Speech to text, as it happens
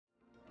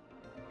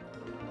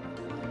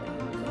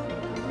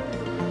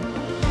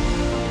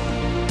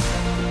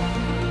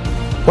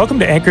Welcome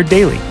to Anchored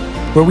Daily,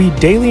 where we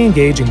daily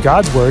engage in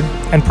God's Word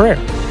and prayer,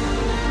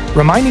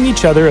 reminding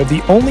each other of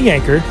the only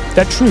anchor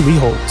that truly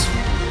holds.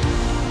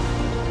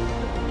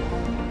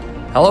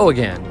 Hello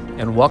again,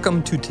 and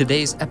welcome to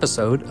today's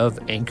episode of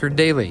Anchored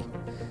Daily.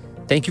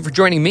 Thank you for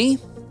joining me,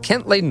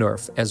 Kent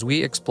Leidendorf, as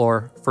we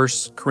explore 1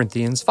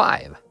 Corinthians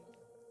 5.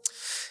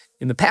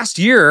 In the past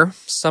year,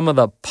 some of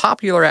the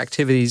popular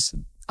activities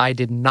I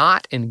did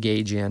not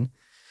engage in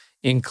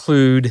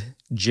include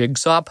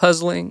jigsaw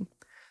puzzling,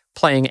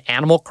 playing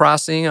Animal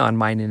Crossing on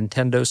my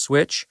Nintendo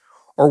Switch,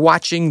 or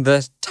watching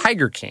The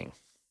Tiger King.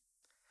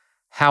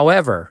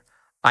 However,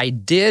 I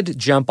did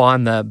jump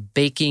on the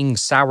baking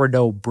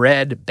sourdough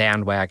bread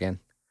bandwagon,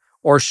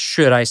 or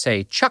should I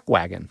say chuck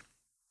wagon.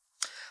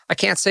 I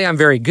can't say I'm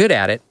very good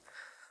at it,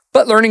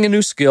 but learning a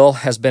new skill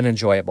has been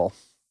enjoyable.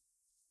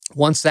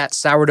 Once that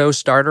sourdough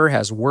starter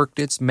has worked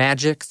its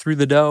magic through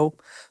the dough,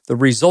 the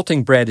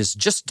resulting bread is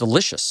just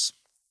delicious.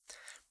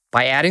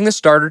 By adding the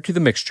starter to the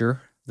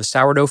mixture, the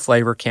sourdough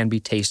flavor can be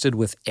tasted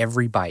with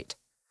every bite.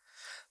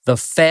 The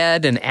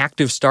fed and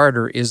active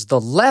starter is the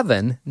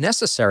leaven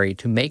necessary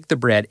to make the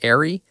bread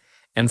airy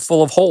and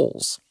full of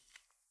holes.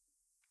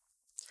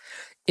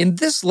 In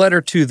this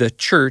letter to the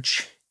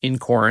church in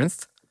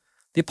Corinth,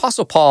 the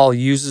Apostle Paul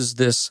uses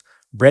this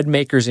bread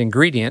maker's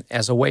ingredient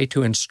as a way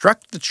to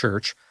instruct the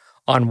church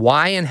on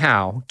why and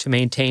how to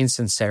maintain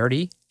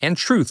sincerity and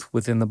truth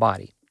within the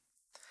body.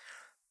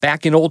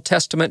 Back in Old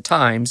Testament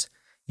times,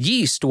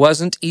 yeast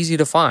wasn't easy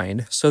to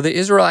find, so the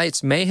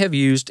Israelites may have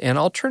used an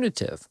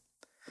alternative.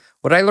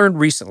 What I learned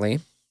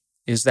recently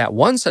is that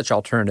one such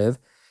alternative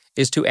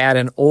is to add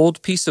an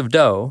old piece of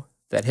dough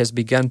that has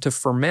begun to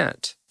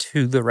ferment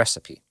to the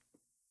recipe.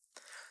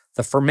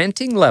 The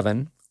fermenting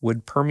leaven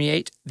would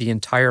permeate the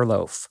entire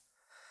loaf.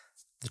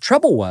 The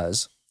trouble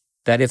was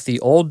that if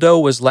the old dough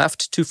was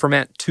left to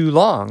ferment too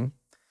long,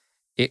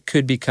 it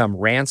could become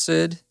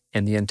rancid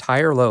and the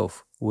entire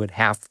loaf would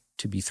have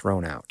to be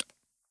thrown out.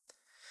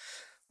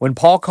 When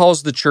Paul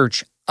calls the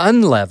church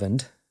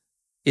unleavened,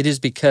 it is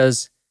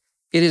because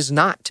it is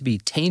not to be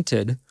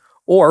tainted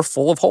or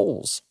full of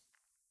holes.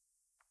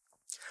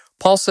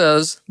 Paul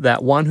says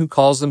that one who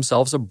calls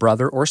themselves a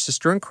brother or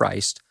sister in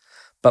Christ,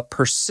 but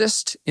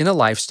persist in a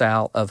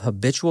lifestyle of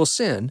habitual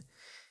sin,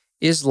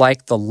 is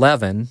like the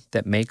leaven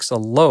that makes a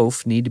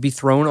loaf need to be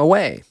thrown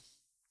away.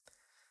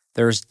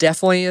 There is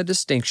definitely a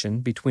distinction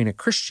between a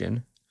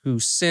Christian who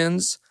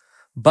sins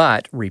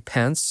but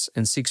repents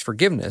and seeks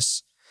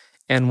forgiveness,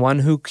 and one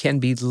who can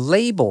be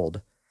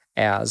labeled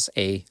as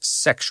a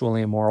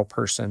sexually immoral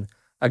person,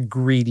 a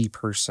greedy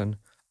person,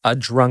 a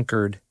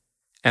drunkard,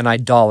 an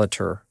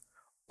idolater,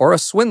 or a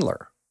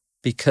swindler,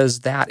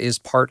 because that is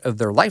part of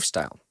their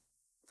lifestyle.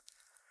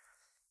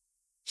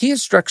 He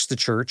instructs the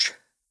church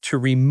to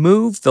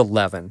remove the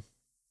leaven,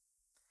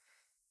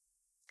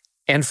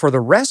 and for the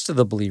rest of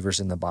the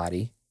believers in the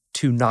body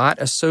to not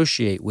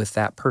associate with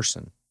that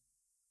person.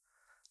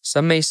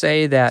 Some may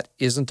say that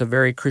isn't a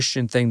very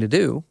Christian thing to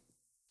do,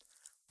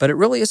 but it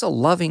really is a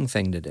loving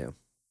thing to do.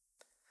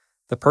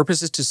 The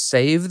purpose is to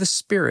save the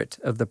spirit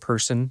of the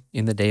person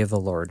in the day of the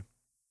Lord.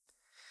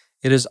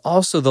 It is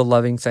also the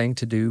loving thing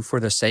to do for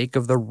the sake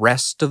of the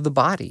rest of the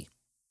body.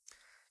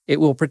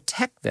 It will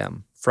protect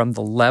them from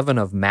the leaven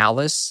of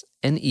malice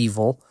and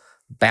evil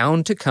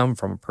bound to come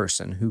from a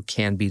person who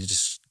can be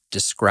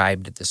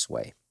described this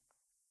way.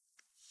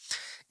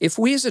 If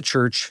we as a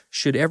church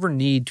should ever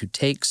need to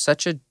take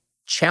such a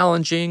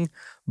challenging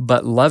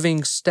but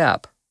loving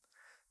step,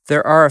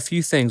 there are a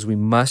few things we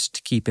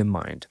must keep in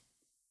mind.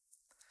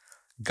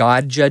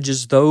 God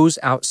judges those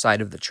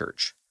outside of the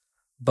church,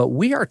 but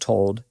we are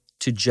told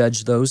to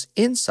judge those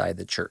inside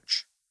the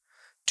church.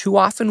 Too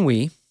often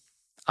we,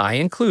 I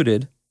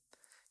included,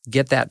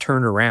 get that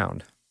turned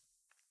around.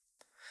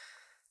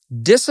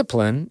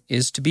 Discipline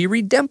is to be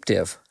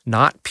redemptive,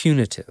 not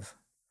punitive.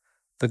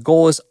 The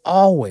goal is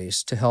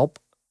always to help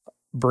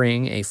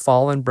bring a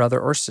fallen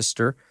brother or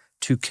sister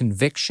to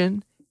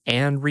conviction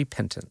and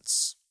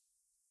repentance.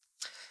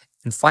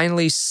 And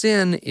finally,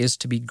 sin is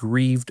to be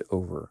grieved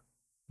over,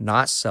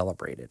 not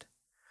celebrated.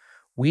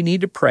 We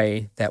need to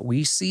pray that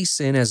we see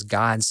sin as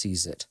God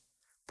sees it,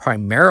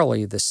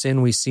 primarily the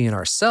sin we see in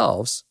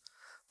ourselves,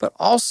 but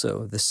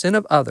also the sin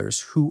of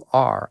others who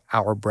are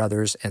our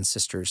brothers and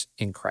sisters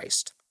in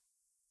Christ.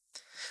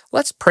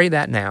 Let's pray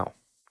that now.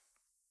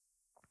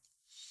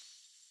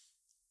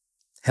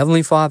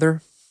 Heavenly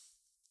Father,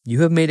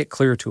 you have made it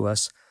clear to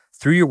us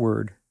through your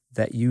word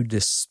that you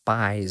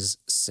despise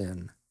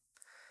sin.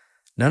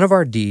 None of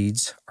our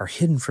deeds are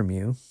hidden from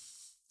you,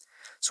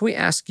 so we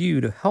ask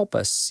you to help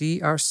us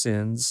see our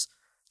sins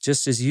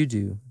just as you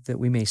do, that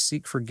we may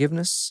seek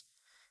forgiveness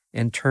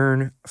and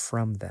turn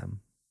from them.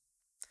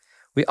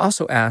 We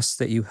also ask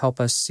that you help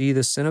us see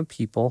the sin of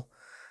people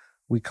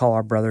we call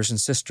our brothers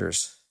and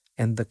sisters,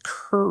 and the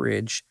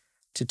courage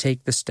to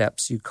take the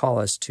steps you call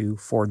us to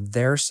for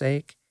their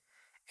sake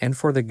and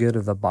for the good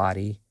of the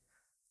body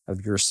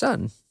of your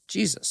Son,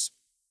 Jesus.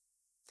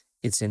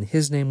 It's in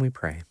his name we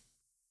pray.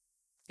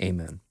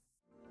 Amen.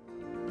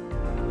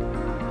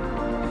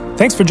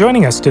 Thanks for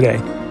joining us today.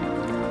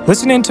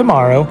 Listen in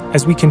tomorrow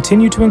as we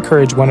continue to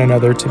encourage one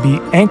another to be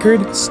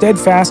anchored,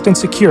 steadfast, and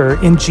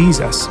secure in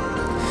Jesus.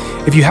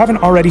 If you haven't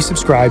already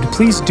subscribed,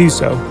 please do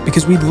so,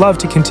 because we'd love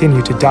to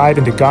continue to dive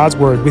into God's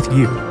Word with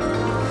you.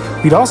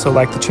 We'd also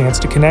like the chance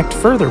to connect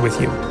further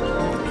with you.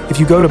 If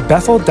you go to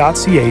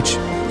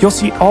bethel.ch, you'll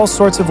see all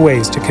sorts of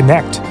ways to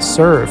connect,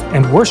 serve,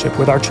 and worship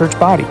with our church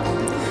body.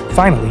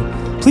 Finally,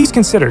 please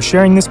consider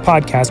sharing this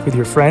podcast with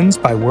your friends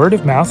by word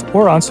of mouth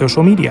or on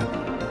social media.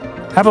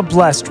 Have a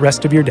blessed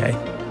rest of your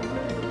day.